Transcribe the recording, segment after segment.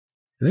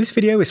This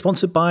video is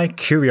sponsored by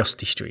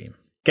CuriosityStream.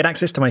 Get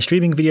access to my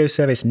streaming video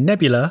service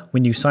Nebula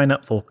when you sign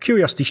up for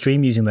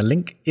CuriosityStream using the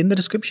link in the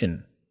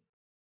description.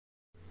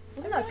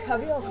 Isn't that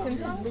caviar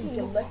simply leave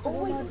your left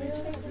always really?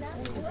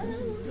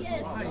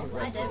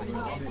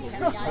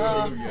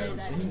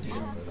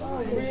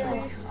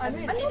 I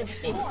mean,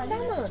 it's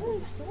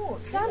salmon.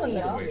 Salmon,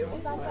 yeah?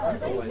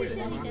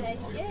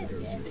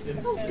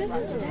 Oh,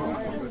 doesn't it?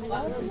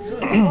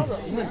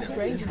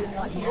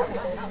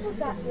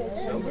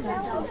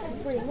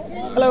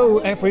 Hello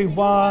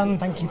everyone,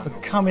 thank you for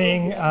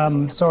coming.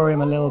 Sorry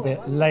I'm a little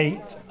bit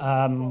late.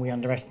 We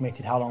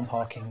underestimated how long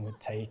parking would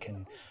take,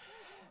 and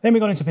then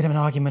we got into a bit of an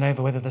argument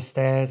over whether the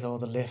stairs or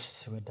the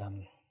lifts would,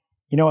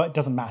 you know what, it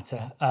doesn't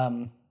matter.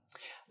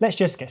 Let's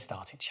just get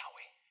started, shall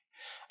we?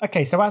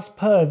 Okay, so as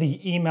per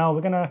the email, we're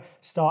gonna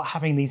start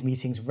having these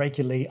meetings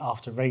regularly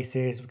after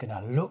races. We're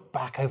gonna look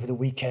back over the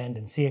weekend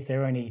and see if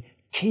there are any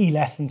key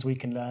lessons we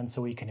can learn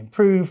so we can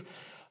improve,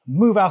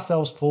 move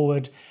ourselves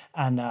forward,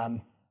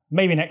 and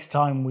maybe next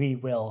time we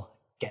will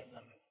get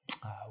them.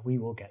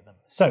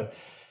 So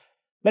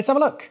let's have a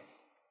look.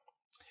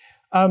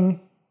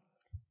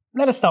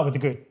 Let us start with the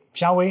good,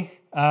 shall we?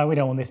 We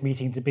don't want this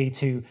meeting to be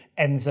too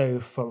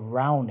Enzo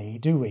Ferrari,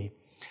 do we?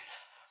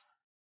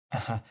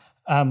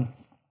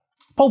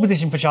 Pole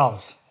position for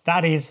Charles.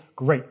 That is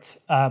great.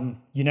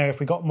 You know,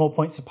 if we got more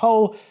points to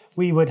pole,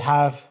 we would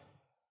have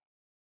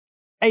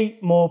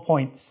 8 more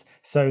points.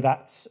 So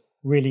that's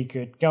really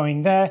good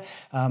going there.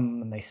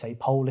 And they say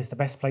pole is the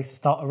best place to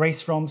start a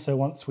race from. So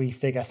once we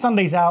figure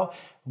Sundays out,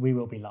 we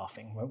will be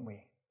laughing, won't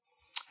we?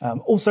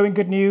 Also in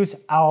good news,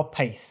 our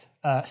pace.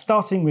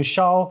 Starting with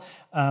Charles,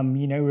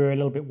 you know, we were a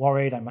little bit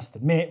worried, I must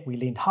admit. We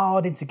leaned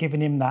hard into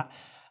giving him that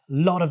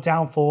lot of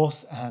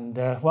downforce, and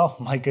well,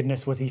 my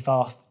goodness, was he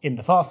fast in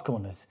the fast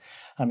corners.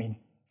 I mean,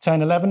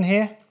 turn 11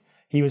 here,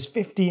 he was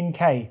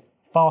 15k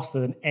faster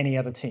than any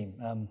other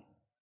team.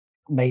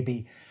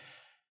 Maybe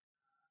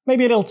a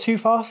little too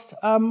fast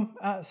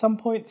at some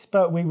points,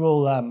 but we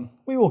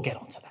will get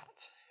onto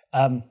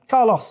that.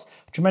 Carlos,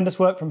 tremendous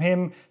work from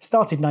him.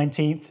 Started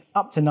 19th,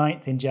 up to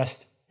 9th in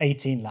just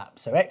 18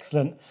 laps. So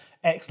excellent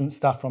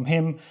stuff from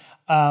him.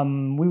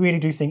 We really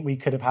do think we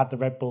could have had the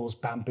Red Bulls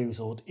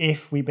bamboozled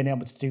if we'd been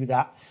able to do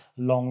that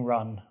long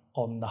run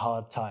on the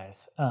hard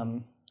tyres.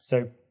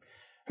 So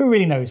who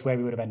really knows where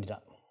we would have ended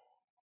up.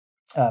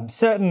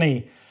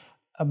 Certainly,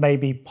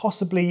 maybe,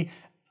 possibly,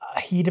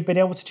 he'd have been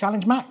able to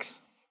challenge Max.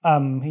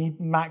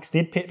 Max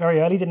did pit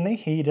very early, didn't he?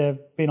 He'd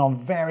have been on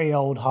very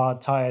old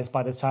hard tyres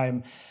by the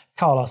time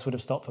Carlos would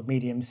have stopped for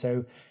mediums.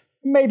 So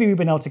maybe we've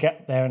been able to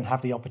get there and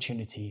have the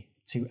opportunity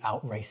to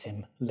outrace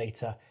him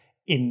later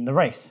in the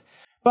race.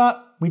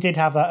 But we did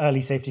have that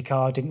early safety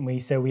car, didn't we?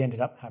 So we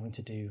ended up having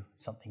to do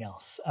something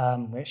else,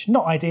 which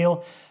not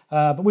ideal,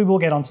 but we will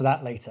get onto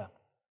that later.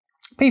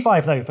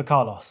 P5 though for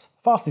Carlos,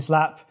 fastest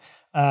lap,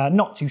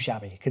 not too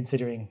shabby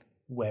considering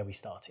where we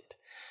started.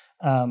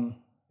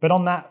 But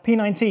on that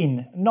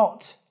P19,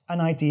 not an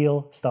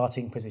ideal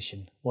starting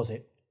position, was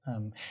it?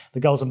 The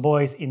girls and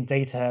boys in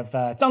data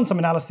have done some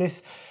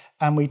analysis,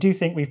 and we do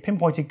think we've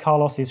pinpointed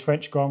Carlos's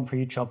French Grand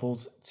Prix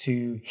troubles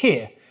to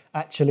here,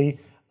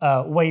 actually,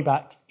 way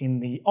back in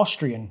the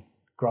Austrian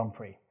Grand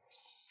Prix.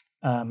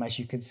 As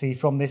you can see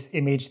from this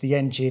image, the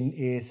engine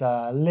is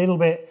a little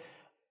bit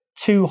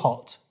too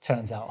hot,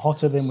 turns out.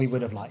 Hotter than we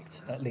would have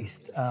liked, at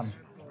least.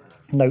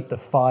 Note the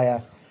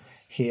fire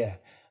here.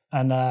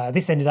 And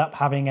this ended up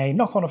having a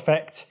knock-on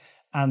effect,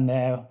 and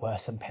there were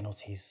some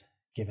penalties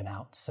given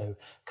out. So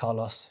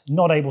Carlos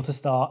not able to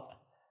start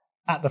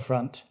at the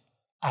front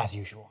as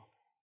usual.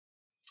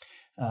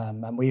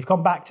 And we've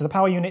gone back to the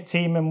power unit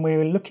team, and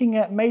we're looking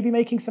at maybe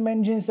making some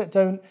engines that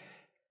don't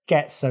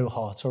get so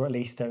hot, or at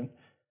least don't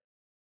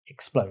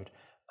explode.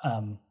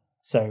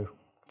 So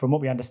from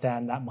what we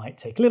understand, that might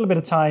take a little bit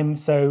of time.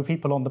 So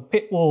people on the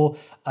pit wall,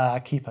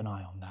 keep an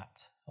eye on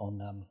that,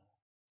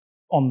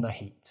 on the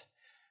heat,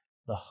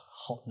 the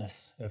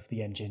hotness of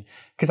the engine.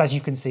 Because as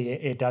you can see,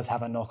 it does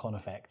have a knock-on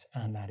effect,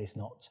 and that is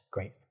not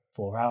great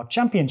for our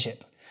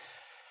championship.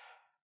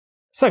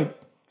 So,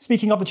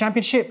 speaking of the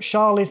championship,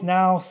 Charles is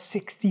now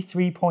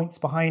 63 points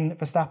behind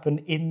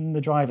Verstappen in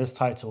the driver's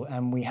title,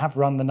 and we have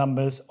run the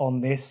numbers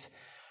on this.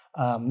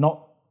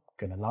 Not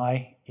gonna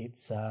lie,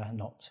 it's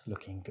not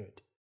looking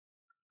good.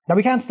 Now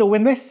we can still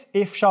win this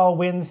if Charles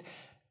wins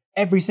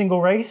every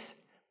single race,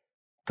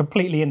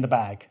 completely in the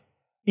bag,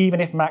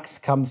 even if Max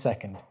comes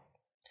second.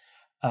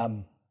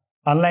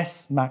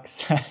 Unless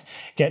Max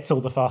gets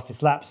all the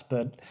fastest laps,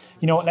 but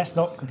you know what, let's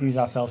not confuse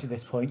ourselves at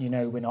this point. You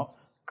know, we're not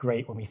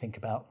great when we think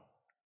about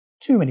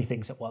too many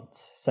things at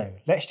once. So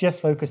let's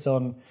just focus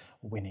on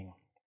winning.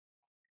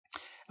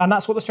 And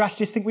that's what the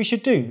strategists think we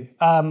should do.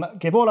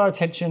 Give all our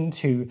attention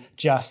to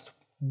just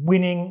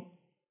winning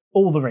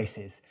all the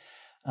races.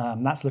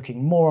 That's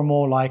looking more and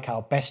more like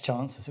our best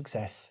chance of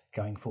success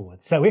going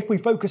forward. So if we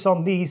focus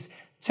on these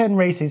 10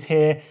 races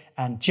here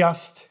and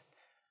just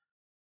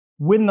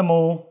win them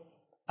all,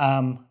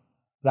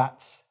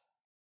 that's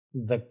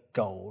the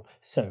goal.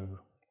 So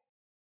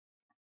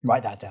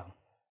write that down.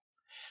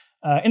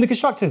 In the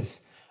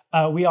constructors,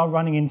 we are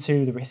running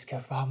into the risk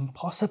of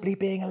possibly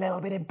being a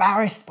little bit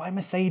embarrassed by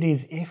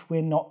Mercedes if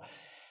we're not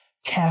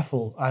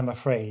careful, I'm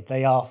afraid.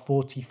 They are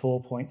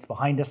 44 points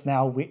behind us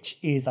now, which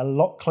is a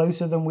lot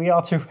closer than we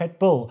are to Red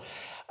Bull.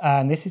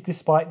 And this is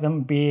despite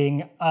them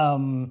being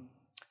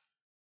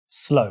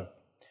slow,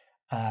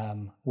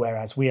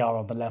 whereas we are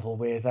on the level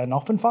with and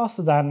often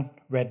faster than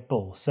Red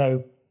Bull.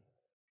 So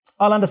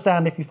I'll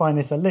understand if you find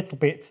this a little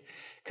bit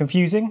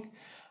confusing.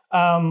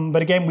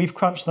 But again, we've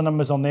crunched the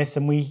numbers on this,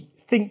 and we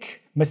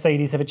think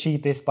Mercedes have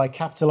achieved this by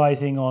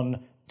capitalizing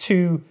on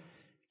two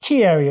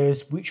key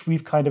areas which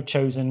we've kind of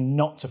chosen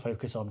not to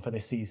focus on for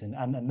this season,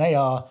 and they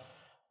are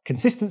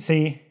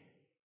consistency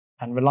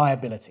and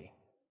reliability.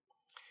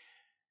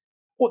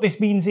 What this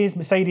means is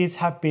Mercedes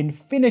have been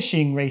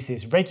finishing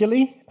races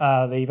regularly.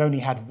 They've only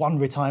had one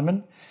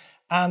retirement,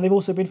 and they've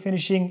also been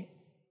finishing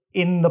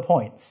in the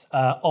points,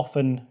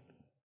 often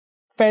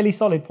fairly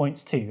solid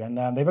points too,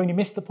 and they've only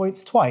missed the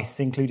points twice,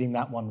 including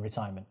that one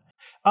retirement.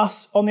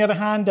 Us, on the other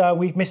hand,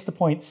 we've missed the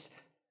points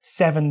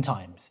 7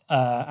 times,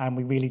 and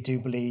we really do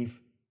believe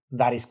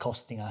that is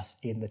costing us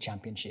in the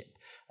championship.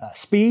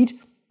 Speed,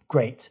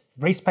 great.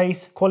 Race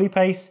pace, quali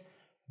pace,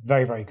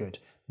 very, very good.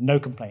 No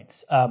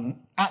complaints.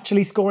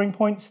 Actually scoring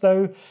points,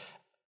 though,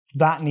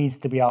 that needs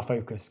to be our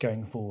focus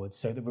going forward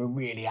so that we're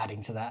really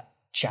adding to that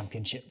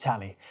championship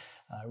tally.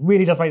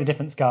 Really does make the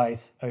difference,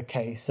 guys.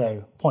 Okay,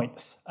 so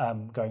points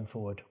going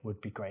forward would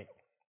be great.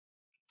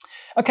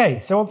 Okay,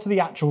 so on to the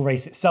actual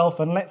race itself,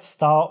 and let's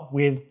start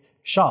with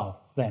Charles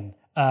then.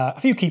 A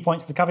few key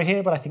points to cover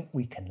here, but I think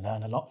we can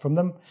learn a lot from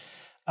them.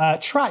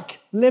 Track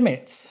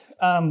limits.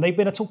 They've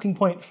been a talking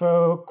point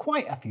for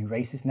quite a few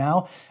races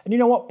now. And you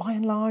know what? By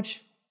and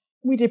large,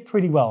 we did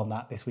pretty well on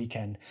that this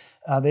weekend.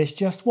 There's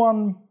just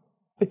one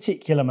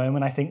particular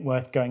moment I think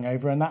worth going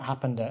over, and that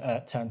happened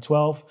at turn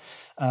 12,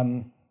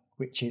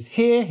 which is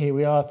here. Here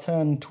we are,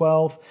 turn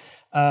 12.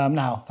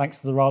 Now, thanks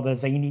to the rather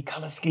zany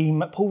colour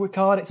scheme at Paul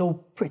Ricard, it's all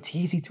pretty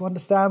easy to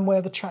understand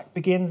where the track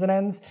begins and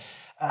ends.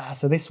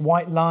 So this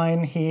white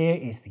line here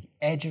is the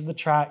edge of the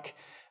track.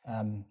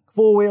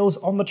 4 wheels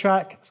on the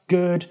track, it's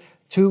good.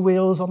 2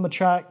 wheels on the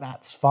track,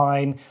 that's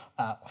fine.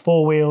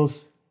 4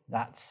 wheels,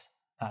 that's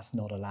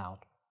not allowed.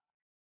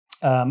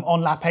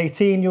 On lap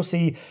 18, you'll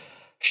see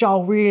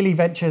Charles really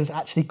ventures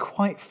actually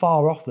quite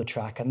far off the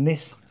track, and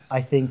this,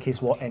 I think,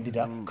 is what ended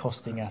up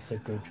costing us a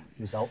good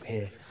result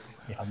here,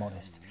 if I'm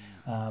honest.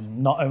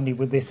 Not only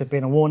would this have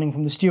been a warning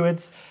from the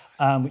stewards,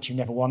 which you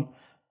never want,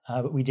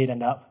 but we did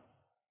end up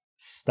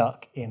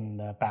stuck in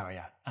the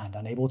barrier and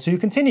unable to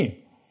continue.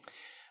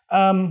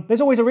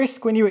 There's always a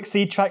risk when you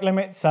exceed track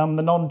limits. The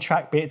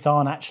non-track bits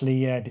aren't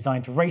actually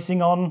designed for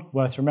racing on,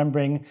 worth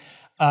remembering.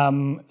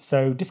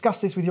 So discuss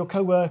this with your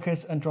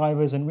co-workers and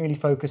drivers and really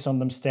focus on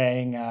them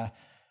staying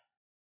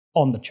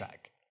on the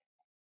track.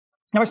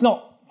 Now, it's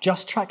not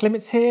just track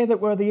limits here that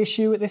were the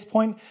issue at this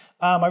point.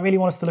 I really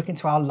want us to look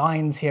into our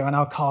lines here and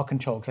our car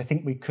control, because I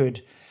think we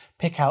could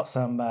pick out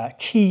some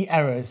key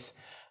errors,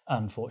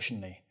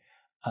 unfortunately.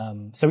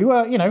 So we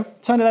were,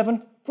 turn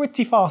 11,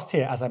 pretty fast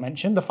here, as I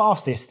mentioned. The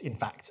fastest, in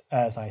fact,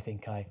 as I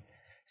think I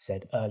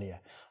said earlier.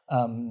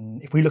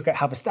 If we look at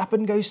how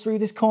Verstappen goes through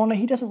this corner,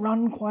 he doesn't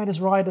run quite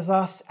as wide as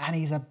us, and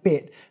he's a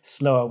bit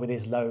slower with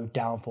his low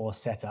downforce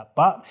setup.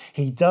 But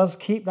he does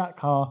keep that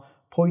car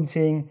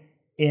pointing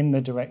in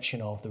the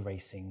direction of the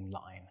racing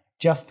line,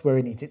 just where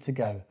it needs it to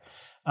go.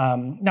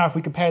 Now, if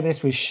we compare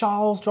this with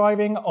Charles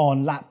driving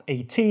on lap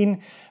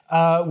 18,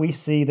 we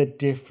see the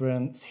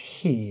difference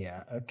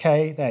here.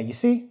 Okay, there, you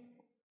see?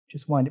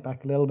 Just wind it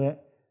back a little bit.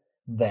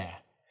 There.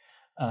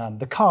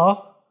 The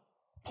car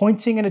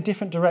pointing in a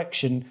different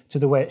direction to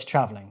the way it's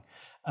traveling.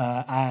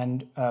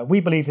 And we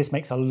believe this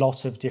makes a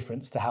lot of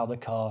difference to how the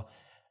car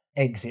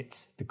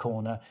exits the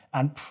corner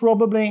and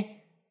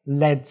probably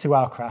led to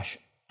our crash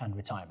and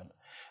retirement.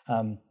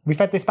 We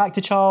fed this back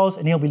to Charles,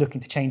 and he'll be looking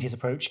to change his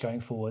approach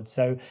going forward.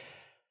 So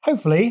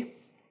hopefully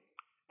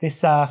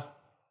this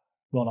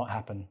will not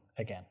happen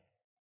again.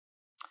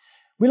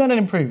 We learn and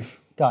improve,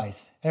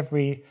 guys,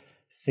 every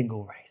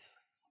single race.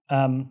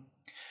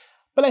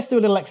 But let's do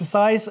a little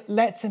exercise.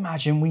 Let's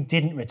imagine we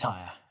didn't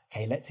retire.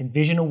 Okay, let's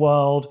envision a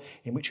world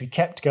in which we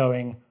kept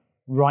going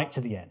right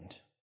to the end.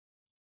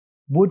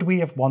 Would we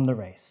have won the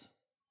race?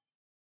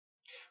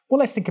 Well,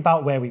 let's think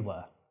about where we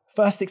were.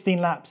 First 16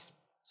 laps,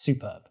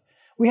 superb.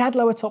 We had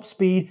lower top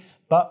speed,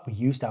 but we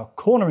used our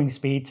cornering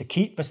speed to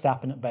keep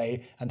Verstappen at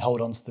bay and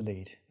hold on to the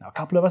lead. Now, a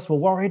couple of us were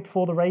worried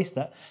before the race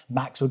that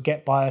Max would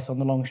get by us on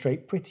the long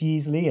straight pretty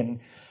easily,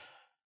 and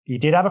he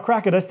did have a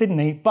crack at us, didn't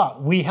he?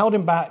 But we held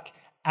him back,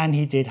 and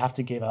he did have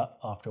to give up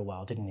after a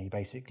while, didn't he?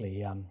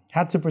 Basically,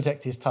 had to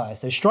protect his tyres.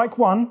 So strike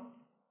one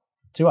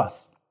to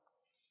us.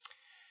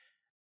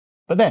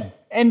 But then,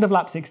 end of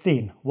lap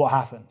 16, what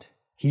happened?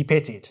 He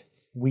pitted.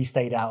 We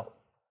stayed out.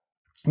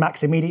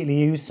 Max immediately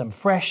used some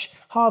fresh,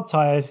 hard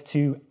tyres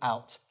to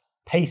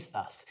outpace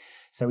us.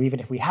 So even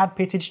if we had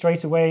pitted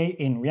straight away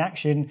in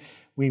reaction,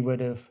 we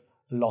would have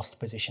lost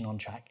position on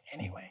track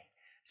anyway.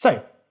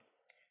 So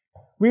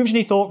We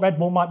originally thought Red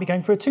Bull might be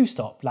going for a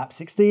 2-stop, lap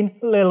 16,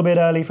 a little bit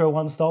early for a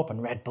 1-stop,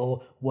 and Red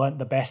Bull weren't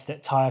the best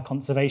at tyre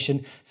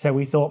conservation, so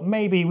we thought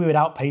maybe we would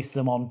outpace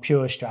them on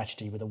pure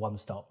strategy with a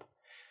 1-stop.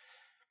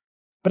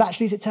 But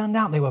actually, as it turned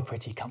out, they were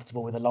pretty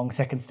comfortable with a long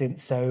second stint,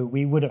 so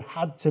we would have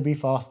had to be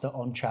faster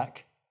on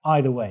track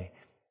either way.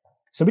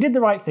 So we did the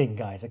right thing,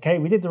 guys, okay?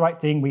 We did the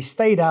right thing. We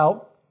stayed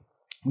out.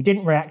 We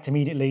didn't react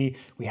immediately.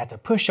 We had to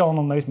push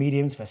on those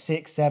mediums for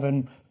 6,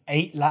 7,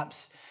 8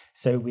 laps.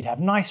 So we'd have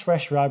nice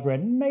fresh rubber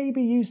and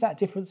maybe use that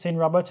difference in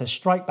rubber to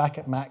strike back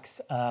at max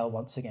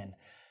once again.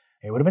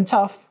 It would have been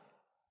tough,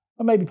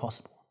 but maybe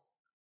possible.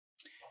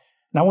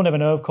 Now, we'll never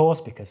know, of course,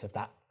 because of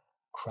that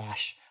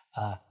crash,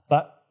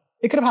 but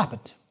it could have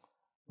happened.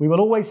 We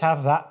will always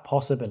have that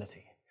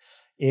possibility,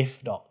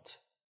 if not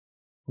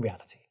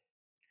reality.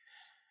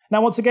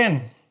 Now, once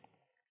again,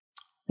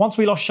 once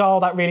we lost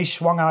Charles, that really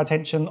swung our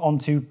attention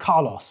onto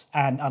Carlos.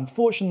 And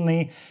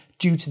unfortunately,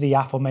 due to the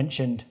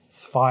aforementioned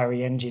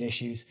fiery engine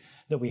issues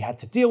that we had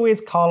to deal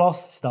with,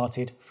 Carlos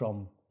started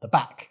from the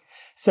back.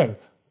 So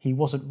he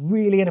wasn't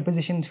really in a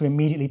position to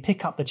immediately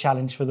pick up the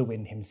challenge for the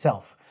win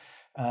himself.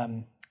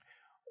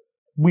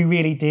 We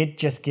really did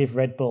just give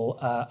Red Bull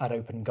an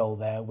open goal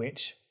there,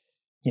 which,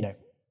 you know,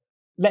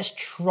 let's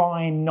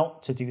try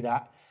not to do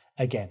that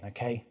again,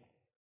 okay?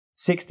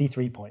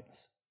 63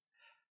 points.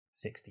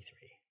 63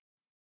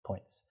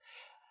 points.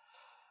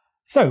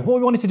 So what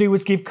we wanted to do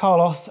was give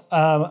Carlos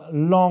a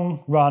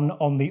long run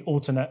on the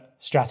alternate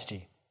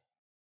strategy.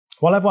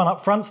 While everyone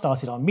up front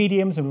started on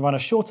mediums and we run a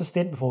shorter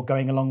stint before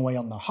going a long way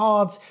on the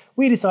hards,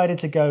 we decided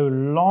to go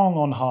long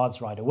on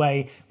hards right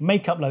away,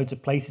 make up loads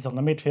of places on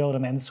the midfield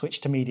and then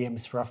switch to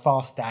mediums for a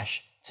fast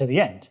dash to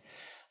the end.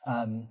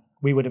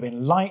 We would have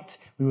been light,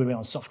 we would have been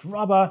on soft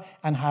rubber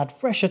and had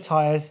fresher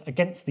tyres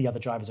against the other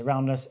drivers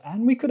around us,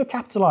 and we could have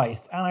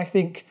capitalised, and I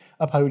think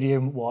a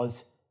podium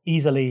was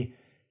easily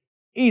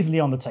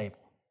on the table.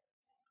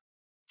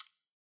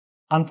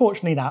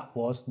 Unfortunately, that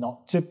was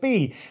not to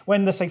be.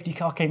 When the safety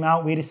car came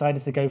out, we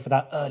decided to go for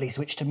that early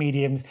switch to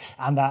mediums,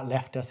 and that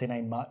left us in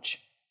a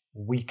much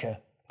weaker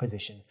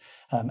position.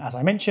 As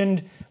I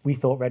mentioned, we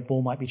thought Red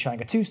Bull might be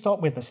trying a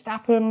 2-stop with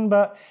Verstappen,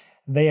 but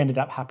they ended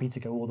up happy to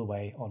go all the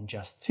way on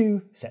just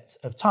 2 sets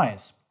of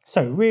tyres.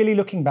 So really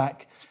looking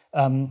back,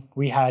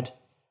 we had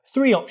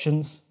 3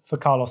 options for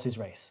Carlos's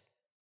race.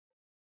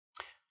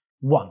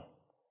 1,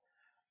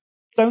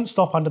 don't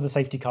stop under the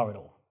safety car at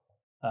all.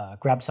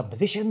 Grab some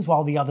positions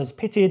while the others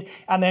pitted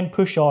and then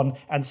push on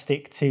and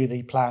stick to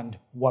the planned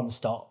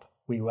 1-stop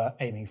we were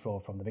aiming for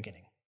from the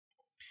beginning.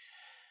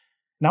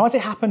 Now, as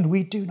it happened,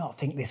 we do not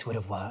think this would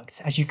have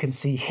worked. As you can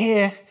see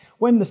here,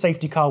 when the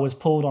safety car was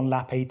pulled on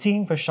lap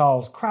 18 for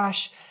Charles'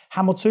 crash,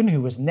 Hamilton,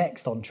 who was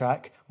next on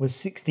track, was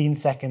 16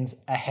 seconds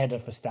ahead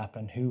of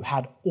Verstappen, who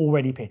had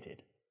already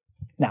pitted.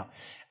 Now,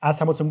 as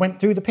Hamilton went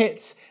through the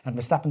pits and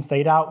Verstappen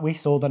stayed out, we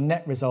saw the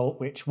net result,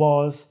 which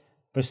was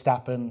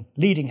Verstappen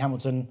leading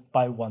Hamilton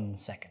by 1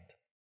 second.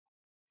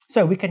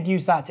 So we can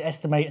use that to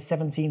estimate a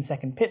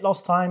 17-second pit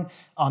loss time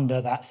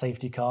under that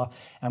safety car,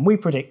 and we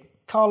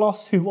predict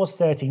Carlos, who was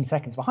 13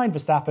 seconds behind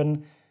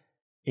Verstappen,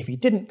 if he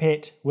didn't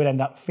pit, would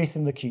end up 5th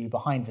in the queue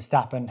behind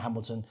Verstappen,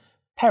 Hamilton,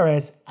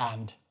 Perez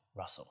and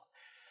Russell.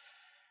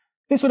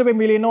 This would have been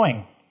really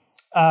annoying,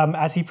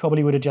 as he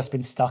probably would have just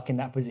been stuck in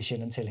that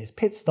position until his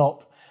pit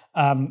stop,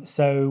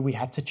 so we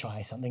had to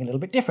try something a little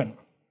bit different.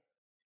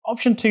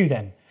 Option 2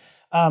 then.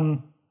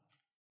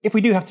 If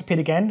we do have to pit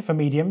again for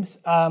mediums,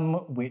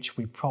 which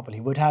we probably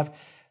would have,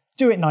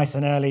 do it nice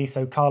and early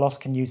so Carlos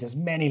can use as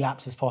many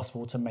laps as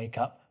possible to make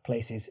up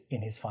places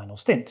in his final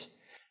stint.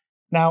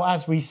 Now,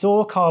 as we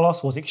saw,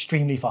 Carlos was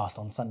extremely fast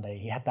on Sunday.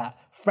 He had that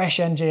fresh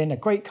engine, a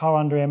great car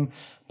under him,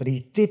 but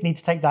he did need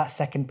to take that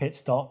second pit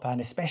stop,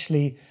 and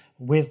especially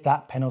with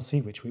that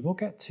penalty, which we will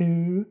get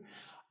to,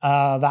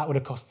 that would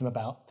have cost him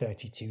about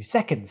 32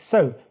 seconds.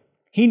 So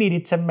he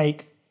needed to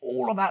make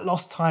all of that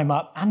lost time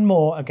up and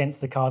more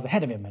against the cars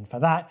ahead of him, and for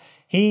that,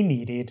 he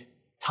needed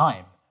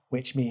time,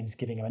 which means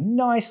giving him a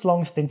nice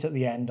long stint at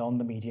the end on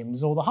the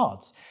mediums or the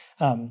hards.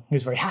 He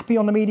was very happy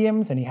on the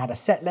mediums and he had a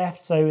set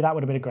left, so that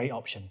would have been a great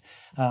option.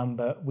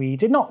 But we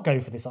did not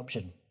go for this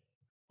option.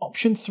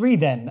 Option 3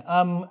 then,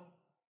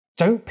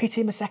 don't pit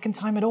him a second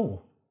time at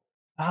all.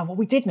 What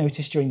we did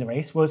notice during the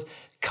race was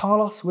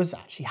Carlos was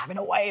actually having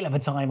a whale of a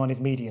time on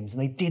his mediums,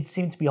 and they did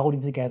seem to be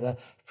holding together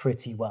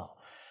pretty well.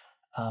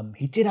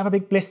 He did have a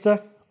big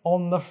blister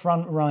on the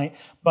front right,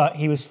 but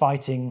he was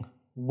fighting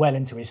well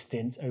into his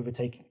stint,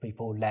 overtaking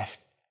people left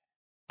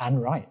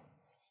and right.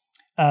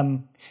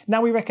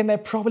 Now we reckon there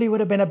probably would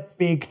have been a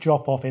big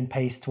drop off in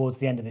pace towards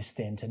the end of this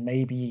stint, and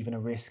maybe even a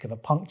risk of a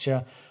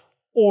puncture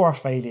or a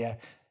failure,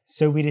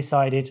 so we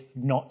decided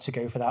not to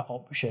go for that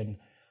option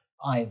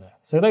either.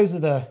 So those are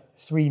the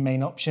 3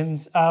 main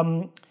options.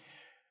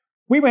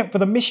 We went for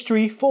the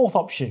mystery 4th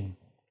option,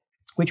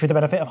 which with the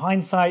benefit of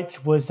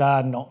hindsight was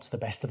not the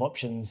best of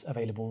options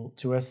available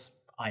to us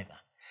either.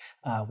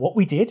 What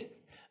we did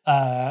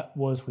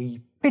was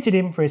we pitted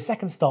him for his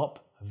second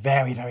stop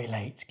very, very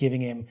late,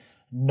 giving him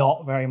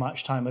not very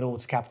much time at all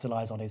to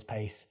capitalise on his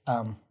pace.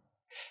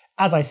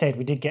 As I said,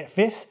 we did get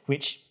 5th,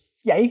 which,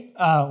 yay,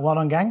 well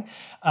done, gang.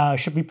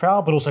 Should be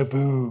proud, but also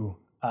boo.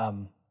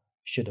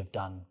 Should have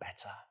done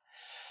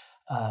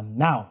better.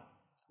 Now,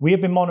 we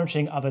have been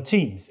monitoring other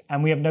teams,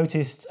 and we have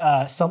noticed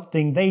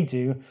something they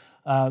do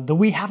that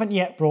we haven't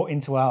yet brought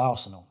into our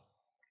arsenal.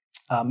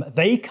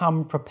 They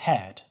come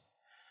prepared.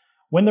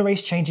 When the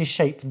race changes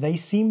shape, they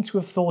seem to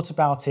have thought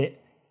about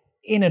it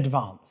in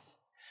advance.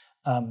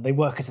 They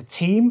work as a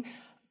team.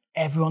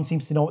 Everyone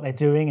seems to know what they're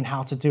doing and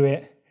how to do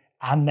it,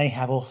 and they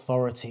have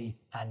authority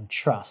and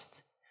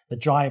trust. The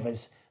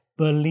drivers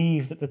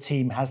believe that the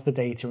team has the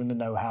data and the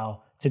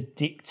know-how to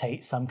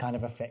dictate some kind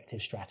of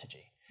effective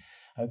strategy.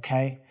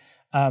 Okay?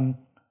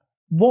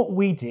 What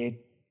we did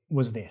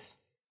was this.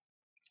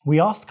 We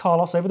asked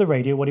Carlos over the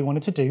radio what he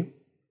wanted to do,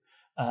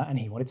 and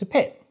he wanted to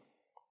pit.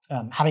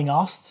 Having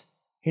asked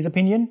his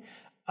opinion,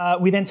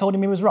 we then told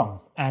him he was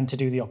wrong and to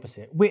do the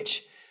opposite,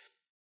 which,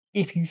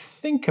 if you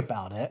think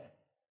about it,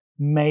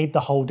 made the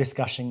whole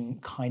discussion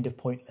kind of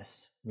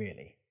pointless,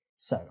 really.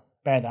 So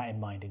bear that in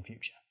mind in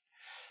future.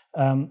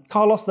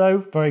 Carlos, though,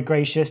 very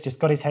gracious, just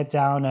got his head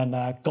down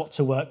and got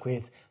to work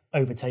with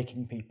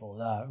overtaking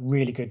people.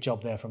 Really good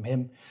job there from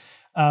him.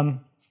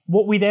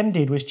 What we then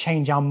did was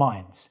change our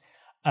minds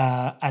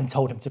and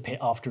told him to pit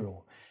after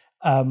all.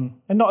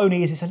 And not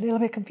only is this a little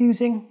bit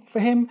confusing for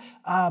him,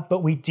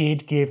 but we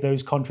did give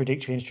those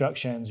contradictory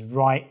instructions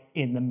right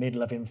in the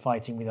middle of him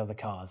fighting with other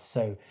cars.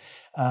 So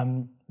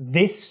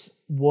this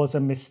was a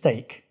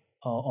mistake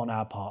on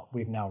our part,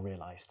 we've now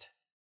realised.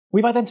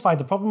 We've identified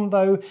the problem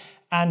though,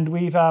 and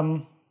we've...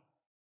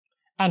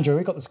 Andrew,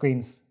 we've got the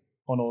screens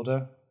on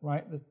order,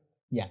 right?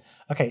 Yeah.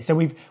 Okay, so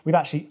we've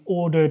actually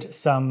ordered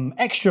some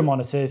extra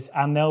monitors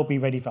and they'll be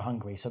ready for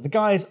Hungary. So the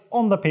guys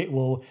on the pit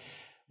wall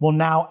will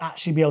now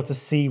actually be able to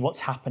see what's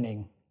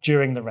happening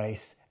during the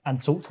race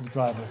and talk to the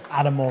drivers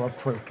at a more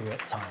appropriate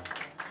time.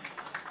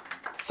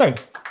 So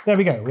there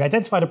we go. We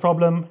identified a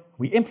problem,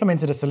 we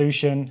implemented a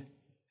solution,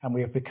 and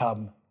we have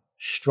become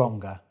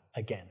stronger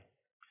again.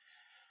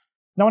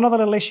 Now, another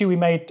little issue we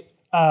made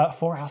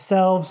for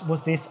ourselves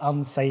was this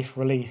unsafe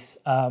release.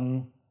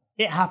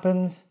 It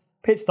happens,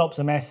 pit stops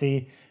are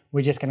messy,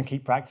 we're just going to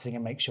keep practicing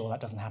and make sure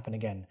that doesn't happen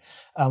again.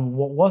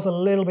 What was a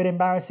little bit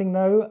embarrassing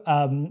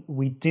though,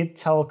 we did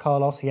tell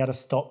Carlos he had a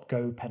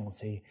stop-go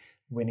penalty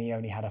when he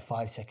only had a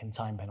 5-second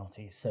time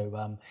penalty.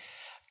 So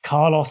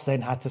Carlos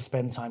then had to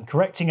spend time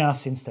correcting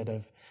us instead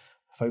of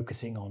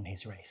focusing on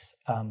his race.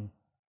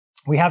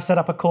 We have set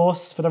up a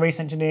course for the race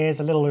engineers,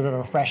 a little bit of a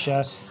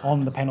refresher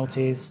on the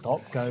penalties, stop,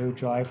 go,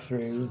 drive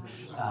through,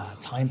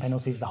 time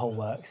penalties, the whole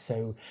works.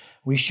 So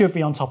we should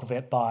be on top of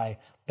it by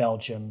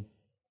Belgium,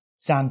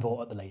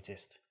 Zandvoort at the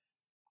latest.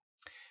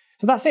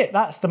 So that's it.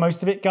 That's the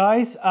most of it,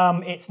 guys.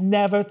 It's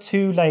never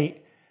too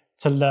late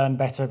to learn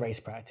better race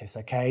practice,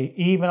 okay?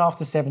 Even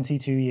after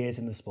 72 years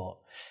in the sport.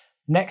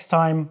 Next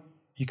time,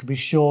 you can be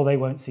sure they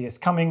won't see us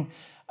coming.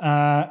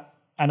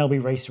 And there'll be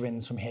race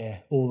wins from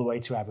here all the way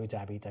to Abu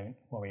Dhabi. Don't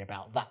worry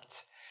about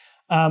that.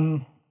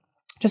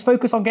 Just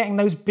focus on getting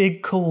those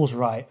big calls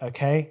right,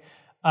 okay?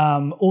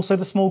 Also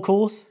the small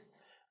calls.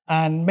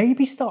 And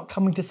maybe start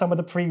coming to some of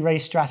the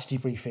pre-race strategy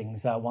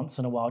briefings once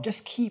in a while.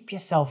 Just keep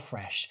yourself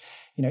fresh.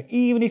 You know,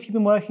 even if you've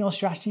been working on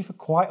strategy for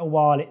quite a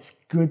while, it's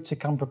good to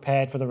come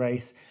prepared for the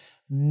race,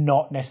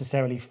 not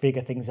necessarily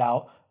figure things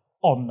out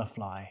on the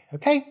fly,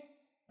 okay?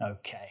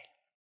 Okay.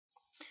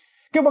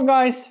 Good one,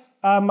 guys.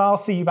 I'll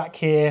see you back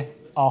here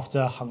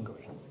after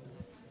Hungary.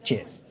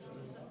 Cheers.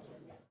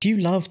 If you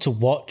love to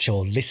watch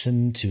or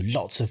listen to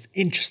lots of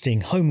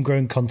interesting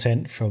homegrown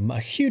content from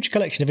a huge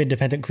collection of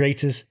independent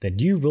creators, then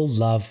you will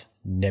love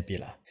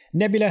Nebula.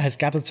 Nebula has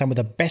gathered some of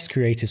the best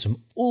creators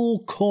from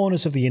all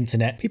corners of the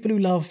internet, people who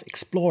love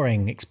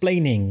exploring,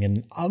 explaining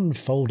and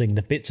unfolding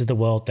the bits of the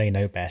world they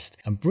know best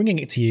and bringing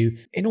it to you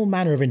in all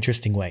manner of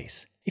interesting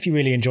ways. If you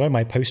really enjoy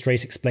my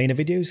post-race explainer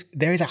videos,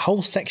 there is a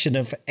whole section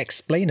of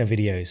explainer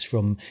videos,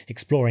 from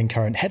exploring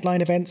current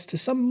headline events to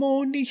some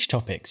more niche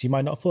topics you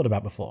might not have thought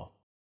about before.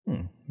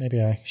 Maybe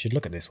I should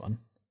look at this one.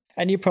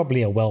 And you're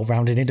probably a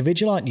well-rounded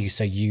individual, aren't you?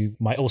 So you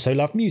might also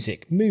love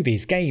music,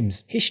 movies,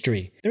 games,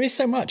 history. There is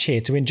so much here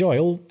to enjoy,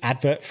 all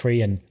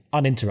advert-free and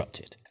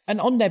uninterrupted.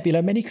 And on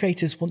Nebula, many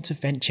creators want to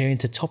venture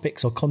into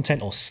topics or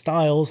content or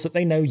styles that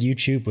they know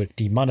YouTube would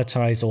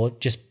demonetize or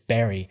just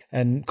bury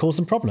and cause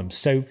them problems.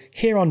 So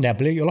here on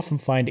Nebula, you'll often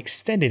find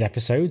extended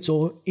episodes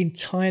or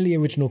entirely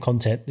original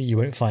content that you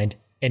won't find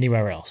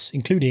anywhere else,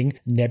 including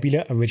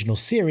Nebula original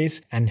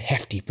series and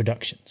hefty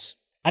productions.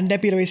 And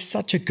Nebula is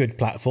such a good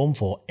platform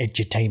for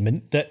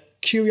edutainment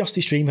that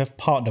CuriosityStream have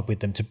partnered with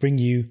them to bring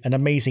you an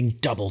amazing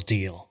double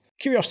deal.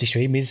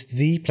 CuriosityStream is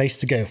the place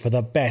to go for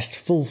the best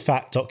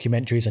full-fat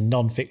documentaries and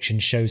non-fiction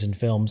shows and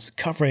films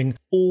covering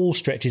all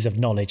stretches of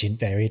knowledge in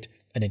varied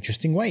and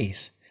interesting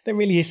ways. There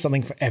really is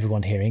something for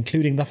everyone here,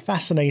 including the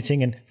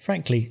fascinating and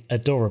frankly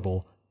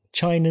adorable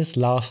China's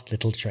Last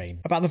Little Train,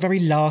 about the very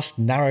last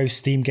narrow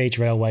steam gauge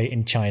railway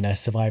in China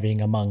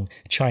surviving among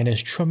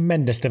China's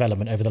tremendous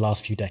development over the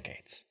last few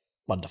decades.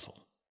 Wonderful.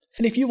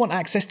 And if you want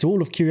access to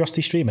all of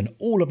CuriosityStream and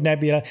all of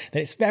Nebula,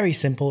 then it's very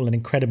simple and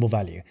incredible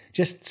value.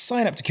 Just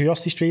sign up to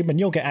CuriosityStream and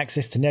you'll get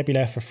access to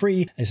Nebula for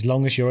free as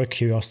long as you're a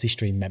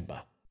CuriosityStream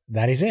member.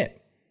 That is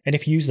it. And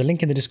if you use the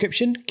link in the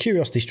description,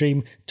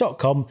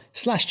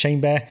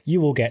 curiositystream.com/chainbear,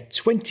 you will get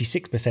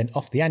 26%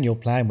 off the annual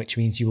plan, which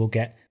means you will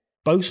get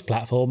both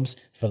platforms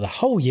for the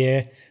whole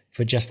year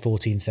for just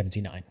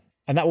 $14.79.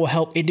 And that will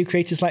help indie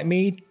creators like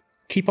me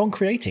keep on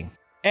creating.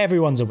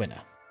 Everyone's a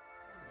winner.